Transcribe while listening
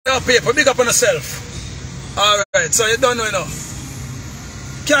people, big up on yourself. Alright, so you don't know enough.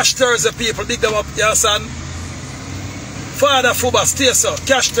 Cash Thursday people, big them up, your son. Father Fuba, stay so.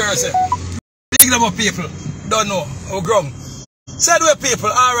 Cash Thursday. Big them up people. Don't know. How grown. Said we people,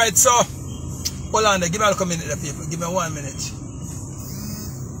 alright, so hold on there, give me a minute there people. Give me 1 minute.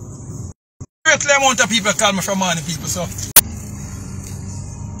 Great amount of people call me from morning people, so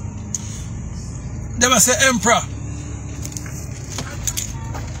they must say Emperor.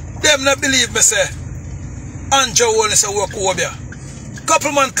 Them not believe me say Andrew Holness work over here.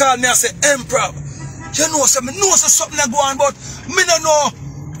 Couple man call me and say Emperor. You know say me know say something that go on, but me don't know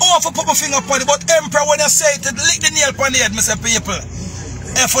how to put my finger upon it. But Emperor when I say it, lick the nail upon the head, me say people.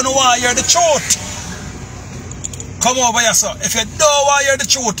 If you don't want to hear the truth, come over here, sir. If you don't want to hear the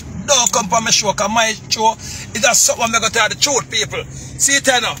truth, don't come for my show, because my show is just something I'm going to tell the truth, people. See it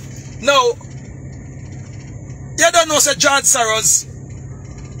now. Now, you don't know, say John Sorrows,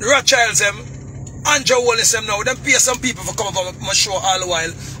 Rothschilds, them, Andrew Holness, them now, them pay some people for coming for my show all the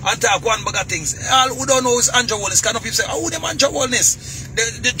while and talk one bag of things. All who don't know is Andrew Holness, kind of people say, oh, them Andrew Holness,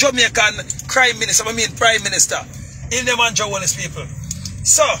 the Jamaican crime minister, I mean prime minister, in them Andrew Holness people.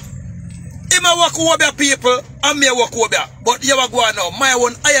 So, him a walk over people and me a walk over. But you are going now. My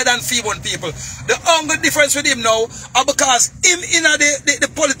one higher than F1 people. The only difference with him now are because him in the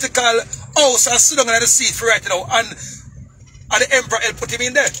political house and sit down in the seat for right now and the Emperor will put him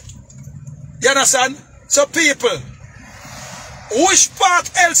in there. You understand? So people, which part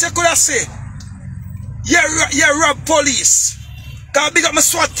else you could have say? You rob police. Because big up my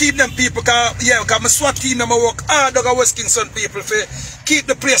SWAT team them people, because my SWAT team them work hard on West Kingston people for keep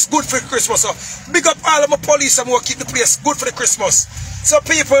the place good for Christmas. So big up all of my police and work keep the place good for the Christmas. So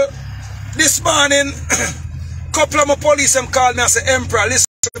people, this morning, couple of my police them called me and say, Emperor,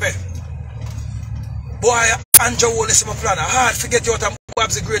 listen to me. Boy, Andrew Holness my plan. Hard forget you out of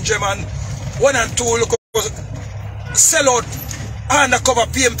Babsy Green German 1 and 2 look sell out undercover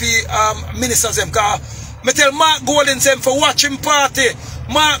PMP ministers them car. Me tell Mark Golden them for watching party.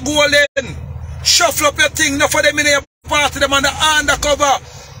 Mark Golden, shuffle up your thing. Now for them in your party, them on the undercover.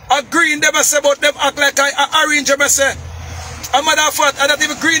 A green them I say, but them act like I orange them I say. A matter of fact, I don't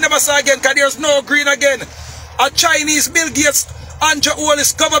even green them I say again, because there's no green again. A Chinese Bill Gates, Andrew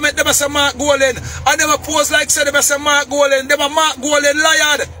Holness government them I say Mark Golden. And them a pose like say them I say Mark Golden. Them a Mark Golden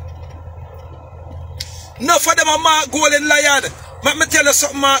liar. No for them a Mark Golden liar. Let me tell you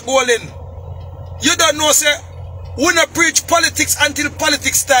something, Mark Golden. You don't know, say, we not preach politics until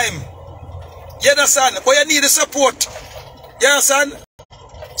politics time. You understand? But you need the support. You understand?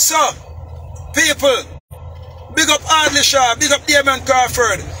 So, people, big up Adley Shaw, big up Damon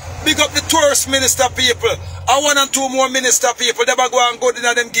Crawford, big up the tourist minister people, and 1 and 2 more minister people. They go and go in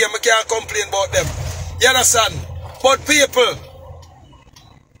them game, I can't complain about them. You understand? But people,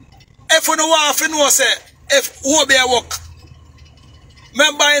 if you don't want to know, say, if who be a work,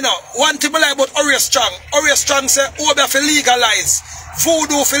 remember, you know, one thing I like about Orius Strong. Orius Strong say, Obi for legalize.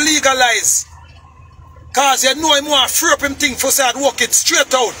 Voodoo for legalize. Because you know him want to free up him thing for say I'd work it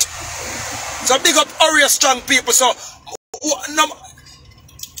straight out. So big up Orius Strong people. So,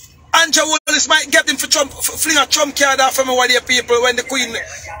 Andrew Holness might get him for Trump, fling a Trump card off from one of the people when the Queen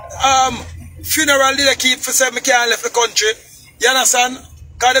funeral did they keep for say me can't left the country. You understand?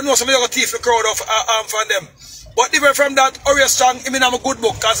 Because they know somebody going to thief the crowd off from them. But different from that, Orius Strong, I mean I'm a good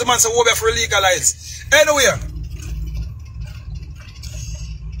book, because the man said we'll be for legalize. Anyway.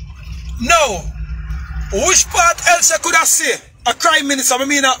 Now, which part else I could have say? A crime minister, I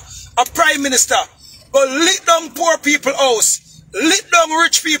mean a prime minister. But lit down poor people house, lit down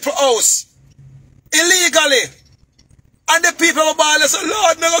rich people house, illegally. And the people of Bali say,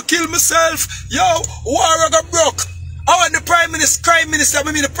 Lord, I'm going to kill myself. Yo, war I got broke. I want the prime minister,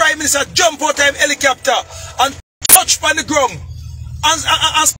 the prime minister jump out of him helicopter and touch on the ground and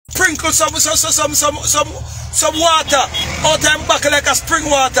sprinkle some water out of him back like a spring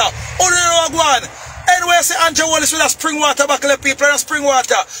water. Anyway, I say Andrew Holness with a spring water back like people and a spring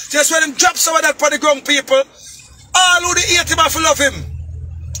water. Just when him drop some of that for the ground people, all who they hate him have to love him.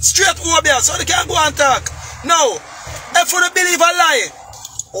 Straight over there, so they can't go and talk. Now, if you don't believe a lie,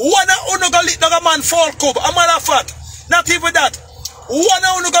 one of you go lit dog a man fall cub, a matter of fact. Not even that. One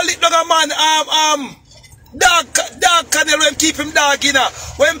of you go lit dog a man dog kennel when keep him dog in.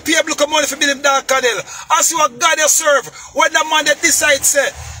 When people look at money for build him dog kennel. I see what God you serve. When the man that decides say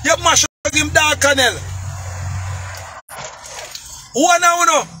you mash up him dog kennel. One of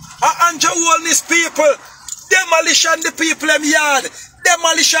you Andrew Holness people demolition the people them yard.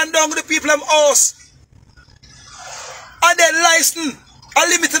 Demolition down the people them house. And then license a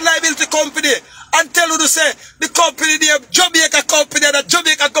limited liability company and tell you to say the company there, Jamaica company, that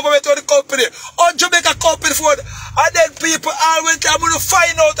Jamaica government or the company, or Jamaica company for it. And then people always I'm going to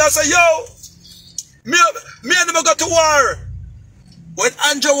find out and say, yo, me and them go to war. When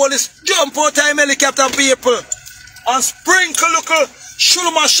Andrew Holness jump out time helicopter people and sprinkle local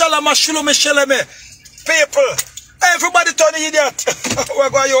shuluma shalama shuluma shalame people. Everybody turn the idiot.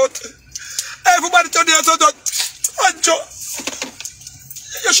 We're going out. Everybody turn the idiot. Andrew,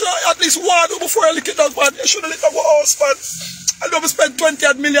 you should at least warn before you lick it down, man. You should have licked up a house, man. I don't spend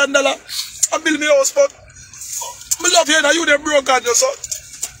 $20 million and build me a house, man. I love you, now you them broke on you, so.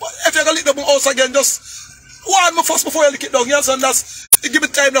 But if you're going to lick the house again, just warn me first before you lick it down. Yes, and that's, give me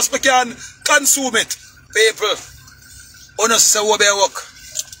time that I can consume it. People, honestly, what be work?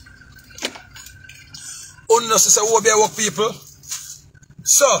 Honestly, what be work, people?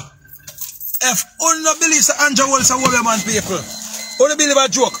 So, if you don't believe that Andrew Holness is a warrior man, people, you don't believe a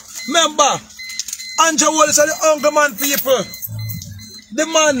joke. Remember, Andrew Holness is the hungry man, people. The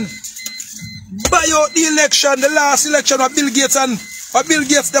man buy out the election, the last election of Bill Gates and them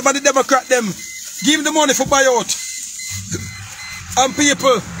and the Democrat them. Give him the money for buy out. And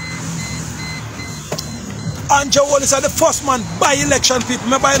people, Andrew Holness is the first man buy election, people.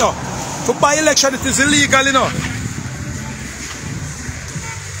 Remember, you know, for buy election it is illegal, you know.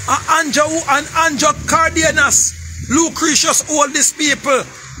 And Andrew Cardenas, Lucretius, all these people,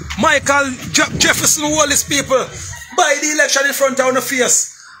 Michael Jefferson, all these people, buy the election in front of the face.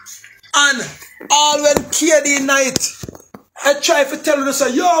 And all when KD night, I try to tell them,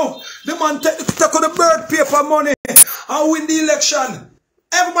 say, yo, the man take on the bird paper money and win the election.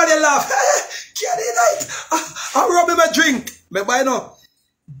 Everybody laugh. KD night, I rob him a drink. But by now,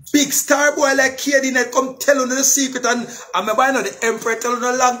 big star boy like KD night come tell you the secret, and by now the emperor tell you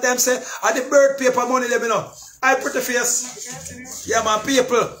a long time say, the bird paper money, let me know. I put the face. Yeah, man,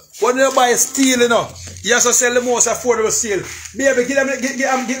 people, when you buy steel, you know, you have to sell the most affordable steel. Baby, give them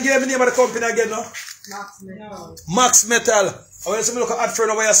the name of the company again, no? Max Metal. Max Metal. I want to look at ad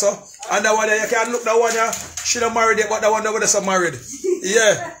friend over here, so. And that one there, you can't look that one here. She don't married yet, but that one over there is married.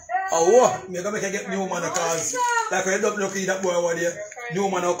 Yeah. Oh, what? I'm going to get new man, because like when you don't look at that boy over there, new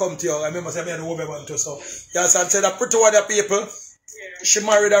man will come to you. I remember saying I know woman too, so. Yes, I said that pretty one there people. She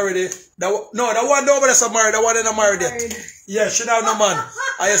married already. No, the one over there is married. The one is not married yet. Yeah, she don't have no man.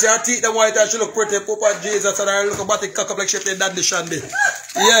 I say her teeth the white and she look pretty. Papa Jesus and her look about it cock up like she played Dandy Shandy.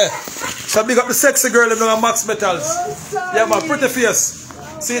 Yeah. So big up the sexy girl in Max Metals. Yeah, man, pretty face.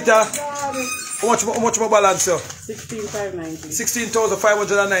 See it here? How much more balance, sir? 16,590.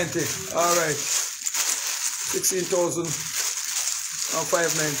 16,590. Alright.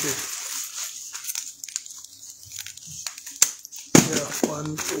 16,590. Yeah, 1,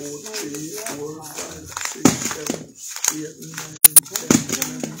 2, 3, 4, 5, 6, 7, 8, 9,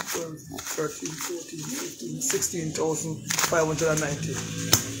 10, 11, 12, 13, 14, 15, 16,590.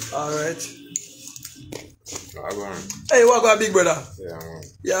 Alright. Hey, what about big brother? Yeah, man.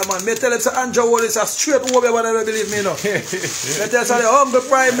 Yeah, man. Me tell him that Andrew Holness is a straight woman, but I don't believe me, no. Me tell him the humble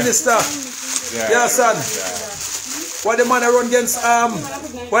prime minister. Yeah, son. Yeah. What the man I run against,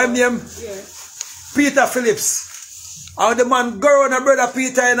 what his name? Peter Phillips. And the man go on a brother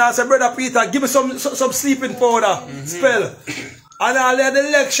Peter and I say, brother Peter, give me some sleeping powder, spell. And I led the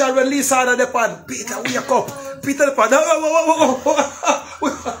lecture when Lisa had the pan. Peter, wake up. Peter the pan.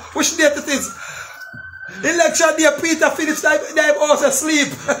 Which date it is? Election day, Peter Phillips, they also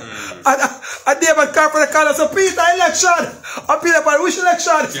asleep. And David Carpenter called us, so Peter, election. And Peter pan, which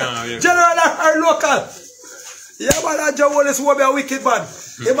election? Yeah. General or local? Yeah, man, Andrew Holness will be a wicked man.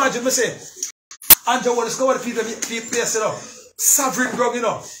 Imagine me say, Andrew Holness go to the place, you know. Sovereign drug, you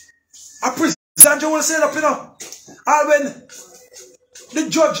know. A prison, Andrew Holness set up, you know. And when the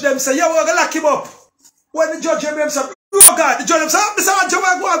judge them say, yeah, we're going to lock him up. When the judge them say, oh God, the judge them say, Mr. Andrew, we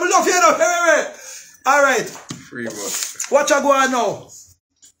love you, you know. Hey. Alright. What you go on now?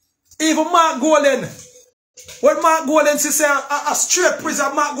 Even Mark Golden. When Mark Golden say a straight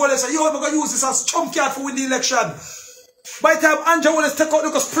prison, Mark Golden say, yo, we're going to use this as trump card for win the election. By the time Andrew Holness take out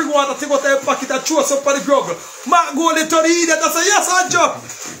the spring water, take out the pocket and throw us up on the grog. Mark Golden to the idiot and say, yes, Andrew.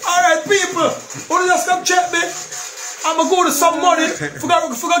 Alright, people. Only just come check me. I'm going to go to some money.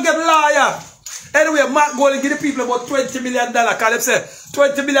 Forgot get liar. Anyway, Mark Golden give the people about $20 million. Can they say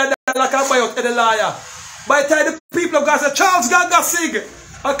 $20 million can buy out any liar? By the time the people have got say Charles Gaga Sig.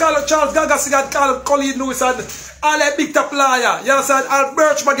 I call it Charles Gaga Sig and call it Colleen Lewis and all that big top liar. You understand? All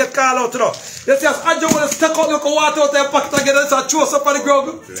Birchman get called out, you know. You see, as Andrew Holness take out look water out their pocket again and throw us up on the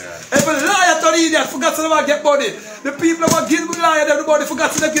ground. If a liar to the idiot, forgot to never get money. The people who give the liar the money,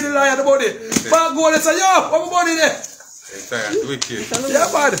 forgot to give the liar the money. Mark Golden say, yo, what money there? It's wicked.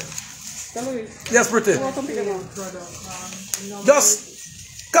 Yeah, man. Yes, pretty. Just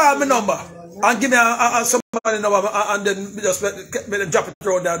call me number and give me somebody number and then me just make them drop it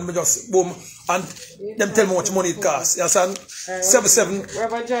around there and me just boom and them tell me how much money it costs. Yes, and 77. We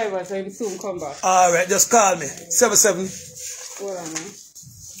have a driver, so he will soon come back. Alright, just call me. 77. Hold on, man.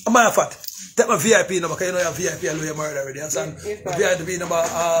 A matter of fact, take my VIP number because you know you have VIP and you're married already. Yes, and VIP number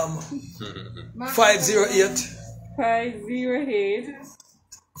 508 508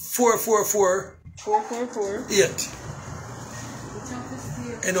 444 8.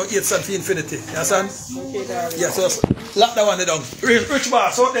 You know, 8 stand for infinity. You understand? Okay, darling. Yeah, so lock that one down. Rich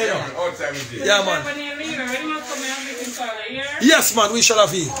boss, out there down. Yeah, man. Yes, man, we shall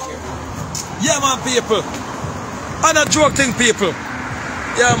have you. Yeah, man, people. And a joke thing, people.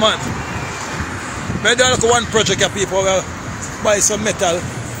 Yeah, man. When they look at one project, people will buy some metal.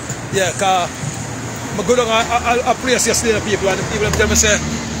 Yeah, because I go down a place yesterday, people, and the people tell me, say,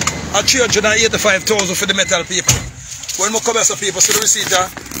 I 385,000 for the metal, people. When I come here, some people see the receipt,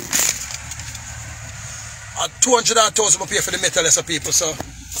 200,000 I pay for the metal, some people. So,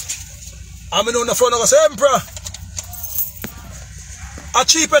 I'm on the phone and I say, Emperor, a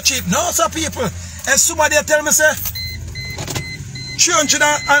cheap. No, some people. And somebody tell me, say,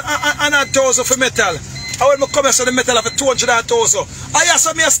 300,000 for metal. I when I come here, so the metal for 200,000. I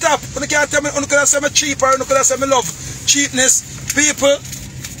ask me to stop. You can't tell me, you can't say me cheap or you can't say me love cheapness. People,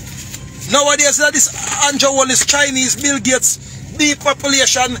 nowadays, this Andrew Holness, Chinese, Bill Gates,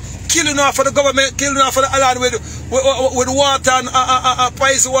 depopulation, killing off for the government, killing off for the land with water and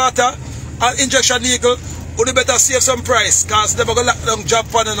price water and injection needle. You better save some price because they're going to lock down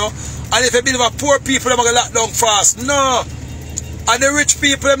Japan, you know. And if you believe poor people, they're going to lock down fast. No. And the rich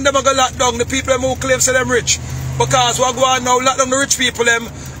people, they're going to lock down the people who claim to them rich. Because what go on now, lock down the rich people, then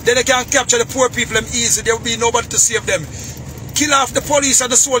they can capture the poor people easy. There will be nobody to save them. Kill off the police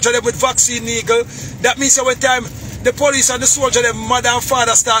and the soldier them with vaccine needle. That means that when time the police and the soldier them mother and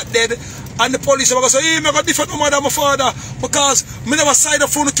father start dead, and the police are going to say, hey, I got different my mother and my father because I never signed up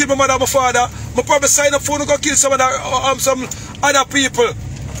for to kill my mother and my father. I probably signed up for to go kill some other people.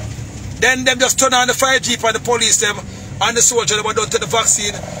 Then them just turn on the 5G for the police them and the soldier them are done to the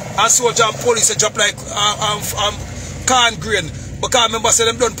vaccine and soldier and police they drop like corn grain. Because remember say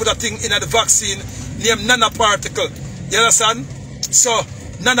them don't put a thing in the vaccine named nanoparticle. You understand? So,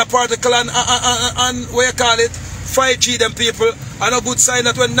 nanoparticle and what you call it, 5G them people, and a good sign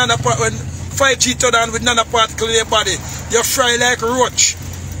that when 5G turn on with nanoparticle in your body, you fry like roach.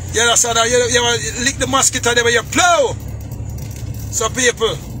 You understand? You lick the mosquito there when you plow. So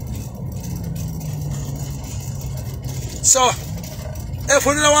people. So, if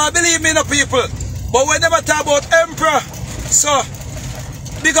you don't want to believe me, no people, but we never talk about Emperor. So,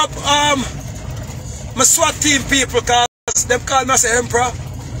 big up my SWAT team people, because them call me as Emperor.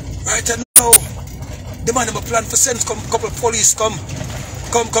 Right now, the man have a plan for send couple of police come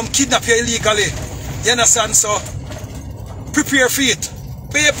kidnap you illegally. You understand? So prepare for it.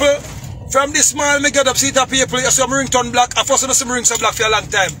 People, from this man, me get up, see that people, you see me ring ton black. I first see me ring some black for a long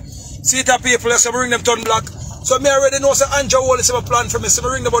time. See that people, you see me ring them ton black. So me already know say Andrew Holness have a plan for me, so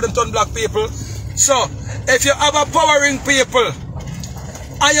me ring about them ton black people. So if you have a power ring people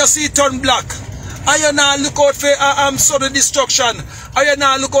and you see ton black, and you now look out for sudden destruction, and you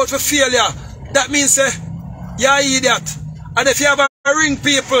now look out for failure, that means you're an idiot. And if you have a ring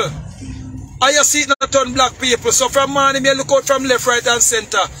people, and you see it not turn black people, so from morning you look out from left, right and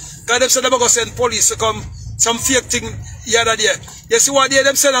center. Because them say they're going to send police to come, some fake thing the other day. You see what they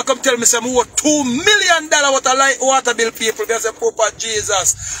them say and come tell me some more $2 million water bill people. They say, Papa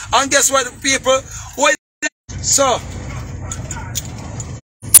Jesus. And guess what people? What so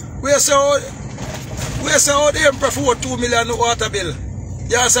we say how the emperor for $2 million water bill.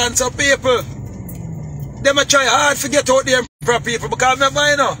 Yes, and so people, they may try hard to get out the emperor people, because remember,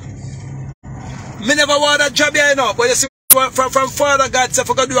 you know, me never want a job here, you know, but you see, from Father God said,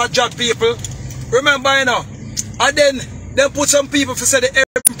 if I do a job, people, remember, you know, and then they put some people to say the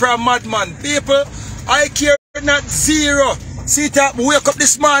emperor madman. People, I care not zero. See that, wake up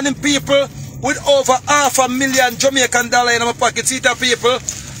this morning, people, with over $500,000 Jamaican dollar in my pocket. See that, people,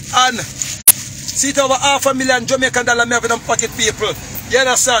 and see it over $500,000 Jamaican dollar me have in them pocket, people. You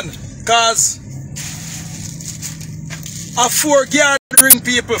understand? Because a 4 gathering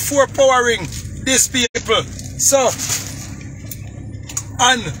people, 4 powering these people. So,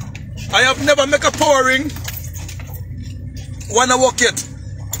 and I have never make a powering when I walk it.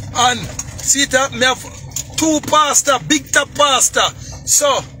 And see that me have 2 pastor, big top pastor. So,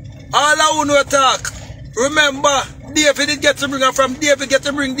 all I want to talk. Remember, David did get to bring her from David, get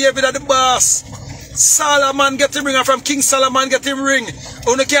to bring David at the boss. Solomon get him ring, and from King Solomon get him ring.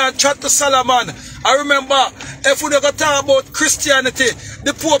 You can't chat to Solomon. I remember, if we don't talk about Christianity,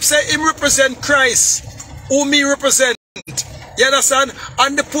 the Pope say him represent Christ, who me represent. You understand?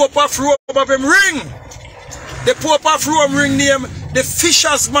 And the Pope of Rome of him ring. The Pope of Rome ring name the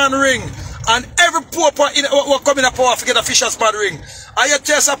Fisher's Man ring. And every Pope who come in a power to get a Fisher's Man ring. And you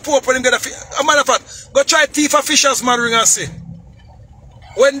test a Pope when him get a matter of fact, go try thief a Fisher's Man ring and see.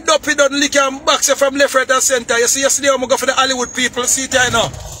 When Duppy done lick and box you from left, right and center, you see yesterday I'm go for the Hollywood people, see it right now.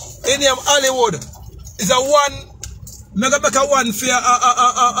 In name Hollywood is a one, mega make a one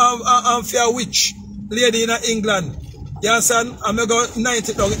for a witch lady in England. You understand? I'm go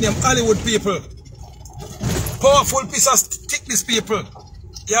 90 dog, it name Hollywood people. Powerful piece of thickness people.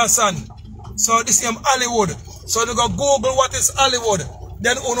 You understand? So this name Hollywood. So you go Google what is Hollywood,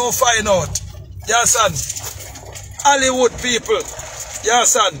 then you know find out. You understand? Hollywood people. Yeah,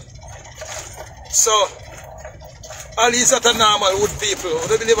 son. So, all these are normal wood people. Who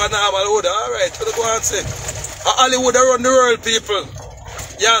don't believe in normal wood? Alright, what do you go and say? Hollywood around the world, people.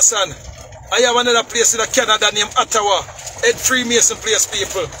 Yeah, son. I have another place in Canada named Ottawa. Ed Freemason place,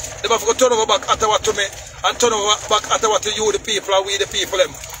 people. They have to turn over back Ottawa to me and turn over back Ottawa to you, the people, and we, the people.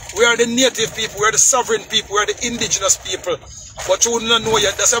 We are the native people, we are the sovereign people, we are the indigenous people. But you wouldn't know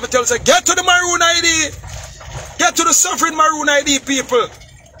yet. That's why I tell you, get to the Maroon ID. Get to the sovereign Maroon ID, people.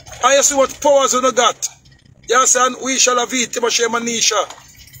 I see what powers you got. You understand? We shall have it. Timoshe Manisha.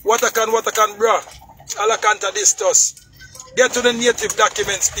 What I can, bra. All I can to discuss. Get to the native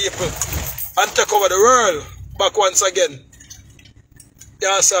documents, people. And take over the world. Back once again. You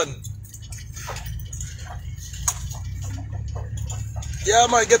understand? Yeah,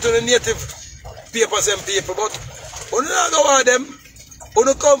 man. Get to the native papers and people. But you don't go on them. You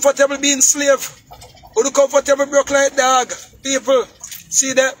don't comfortable being slave. Who do comfortable broke like dog? People,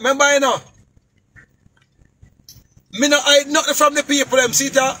 see that? Remember, you know? Me not hide nothing from the people, them. See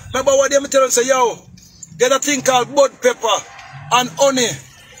that? Remember what they tell them? Say, yo, get a thing called bud pepper and honey.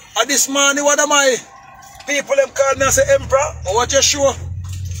 And this morning, what am I? People, them call me and say, Emperor, what you sure?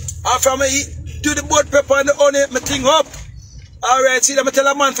 After me do the bud pepper and the honey, me thing up. Alright, see that? Me tell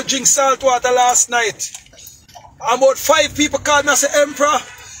a man to drink salt water last night. About 5 people called me and say, Emperor,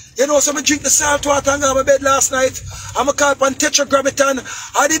 you know, so I drink the salt water and go to my bed last night. I'm a call upon Tetragrammaton.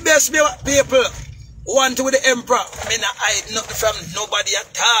 Are the best people want to with the Emperor. Me not hide nothing from nobody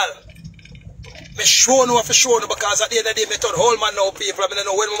at all. Me show no for sure no because at the end of the day, me told whole man now people, I don't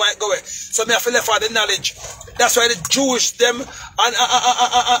know when we might go. So me have to left out the knowledge. That's why the Jewish them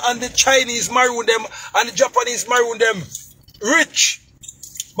and the Chinese maroon them and the Japanese maroon them rich.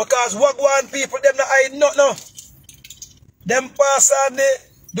 Because Wagwan people, them not hide nothing no. Them pass on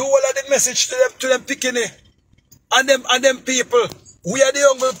the do all of the message to them picking it. And them people, we are the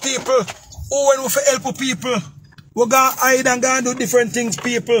young people who when we help people, we gonna hide and gonna do different things,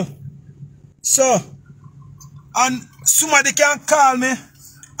 people. So, and somebody can call me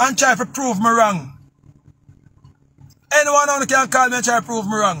and try to prove me wrong. Anyone who can call me and try to prove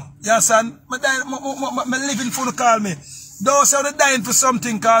me wrong. You understand? Me living for to call me. Those are dying for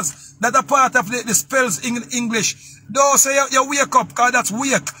something because that's a part of the spells in English. Those say you wake up because that's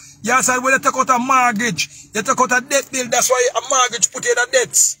wake. You understand? When you take out a mortgage, you take out a debt bill, that's why a mortgage put in a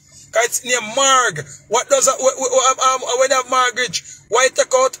debts. Because it's named Marg. What does when you have mortgage? Why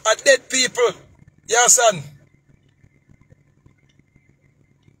take out a dead people? You understand?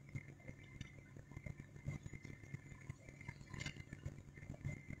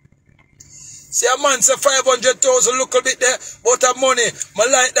 See a man say 500,000 look a bit there, but a money. My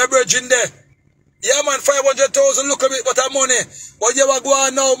like the virgin there. Yeah man, 500,000 look a bit, but a money. But you are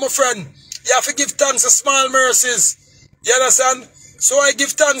going now, my friend. You have to give thanks to small mercies. You understand? So I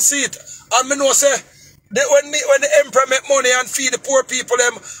give thanks to it. And me know say, when the emperor make money and feed the poor people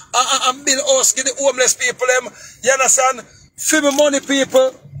them, and build house, give the homeless people them, you understand? Feed me money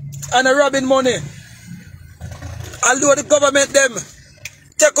people, and a robbing money. Although the government them,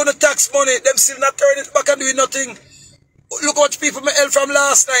 take on the tax money, them still not turning it back and doing nothing. Look how much people me help from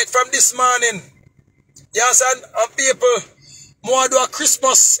last night, from this morning. You understand? And people, more do a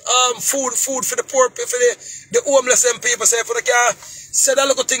Christmas food for the poor people, for the homeless and people. Say for the car, say that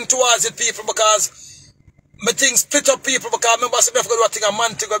little thing towards it, people, because me things split up people, because remember I have to do a thing a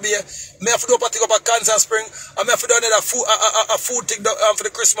man to go be. Me have to do a thing up at Kansas Spring, and me have to do another food thing for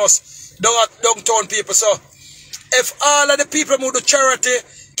the Christmas downtown people. So if all of the people who do charity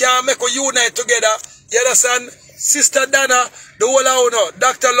can make us unite together, you understand? Sister Dana, the whole of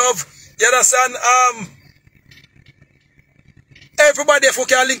Dr. Love, you understand? Everybody if we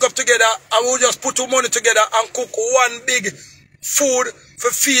can link up together and we'll just put our money together and cook one big food for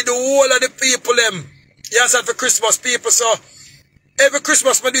feed the whole of the people them. Yes, and for Christmas people, so every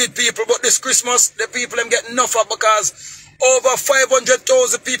Christmas I do it people, but this Christmas the people them get enough of because over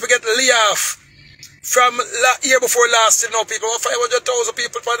 500,000 people get layoff. From year before last, you know, people, 500,000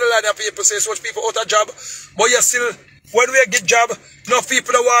 people for the line of people say so much people out of job. But you still, when we get job, enough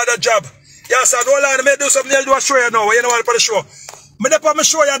people that want a job. Yes, and hold on, I may do something else to show you now. You know what for the show? I'm going to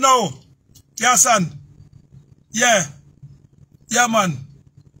show you now. Yes, son. Yeah. Yeah, man.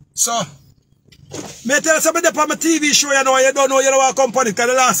 So, me tell you something on my TV show you know, you don't know you don't want to come on it, because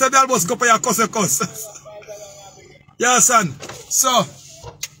the last time I almost go for your cuss. Yeah, son. So,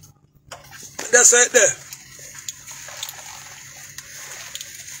 that's right there.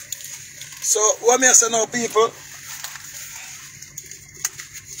 So, what me say now, people?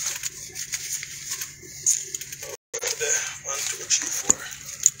 There. 1, 2, 3, 4.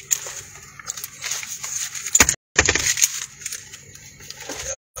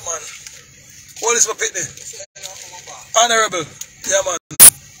 Yeah, man. What is my pitney? Honorable. Yeah, man.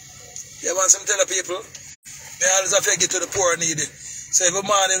 Yeah, man, some tell the people. They always have to get to the poor and needy. So every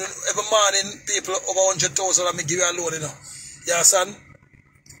morning people over 100,000 and me give you a loan, you know. Yeah, son.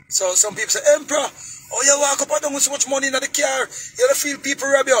 So some people say, Emperor, oh you walk up and down with so much money in the car, you don't feel people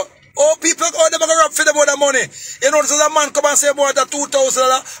rob you. Oh, people, oh, they're going to rob for them with the money. You know, so a man come and say about that $2,000,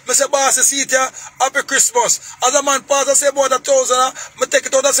 I say, boss, I see it here, happy Christmas. As a man pass and say about that $1,000, I take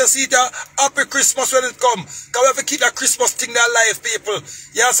it out and say, see it here, happy Christmas when it come. Because we have to keep that Christmas thing alive, people.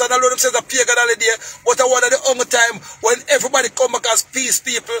 Yes, and I know them say the pagan holiday, but I want the only time when everybody come back as peace,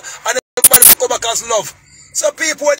 people, and everybody come back as love. So people, when